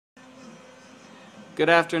Good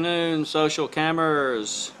afternoon, social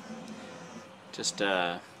cameras. Just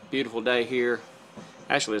a beautiful day here.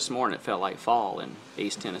 Actually, this morning it felt like fall in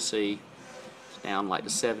East Tennessee. It's down like to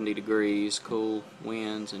 70 degrees, cool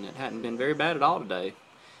winds, and it hadn't been very bad at all today.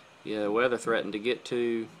 Yeah, the weather threatened to get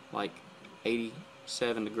to like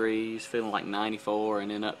 87 degrees, feeling like 94,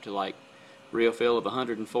 and then up to like real feel of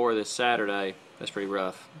 104 this Saturday. That's pretty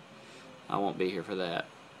rough. I won't be here for that,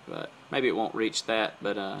 but maybe it won't reach that.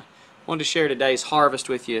 But wanted to share today's harvest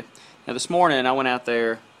with you. Now this morning I went out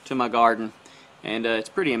there to my garden, and it's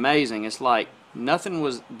pretty amazing. It's like nothing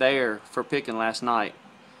was there for picking last night,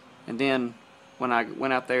 and then when I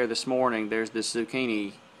went out there this morning, there's this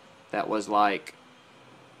zucchini that was like,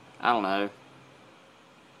 I don't know,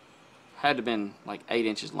 had to have been like 8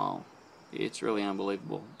 inches long. It's really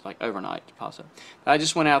unbelievable, like overnight to pass up. I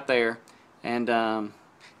just went out there, and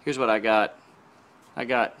here's what I got. I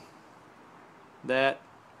got that.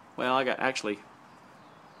 Well, I got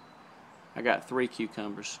 3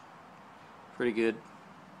 cucumbers. Pretty good.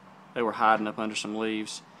 They were hiding up under some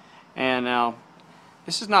leaves. And now,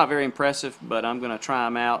 this is not very impressive, but I'm going to try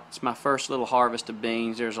them out. It's my first little harvest of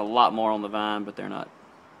beans. There's a lot more on the vine, but they're not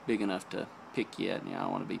big enough to pick yet. I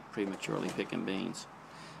don't want to be prematurely picking beans.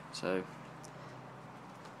 So,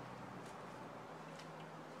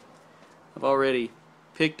 I've already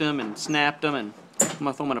picked them and snapped them, and I'm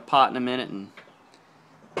going to throw them in a pot in a minute. And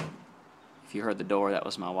if you heard the door, that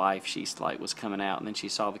was my wife. She was coming out, and then she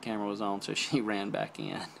saw the camera was on, so she ran back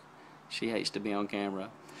in. She hates to be on camera.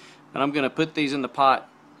 But I'm going to put these in the pot,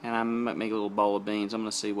 and I'm going to make a little bowl of beans. I'm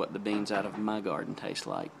going to see what the beans out of my garden taste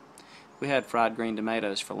like. We had fried green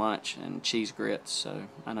tomatoes for lunch and cheese grits, so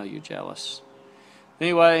I know you're jealous.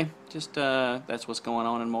 Anyway, just that's what's going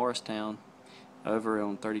on in Morristown over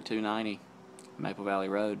on 3290 Maple Valley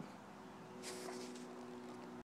Road.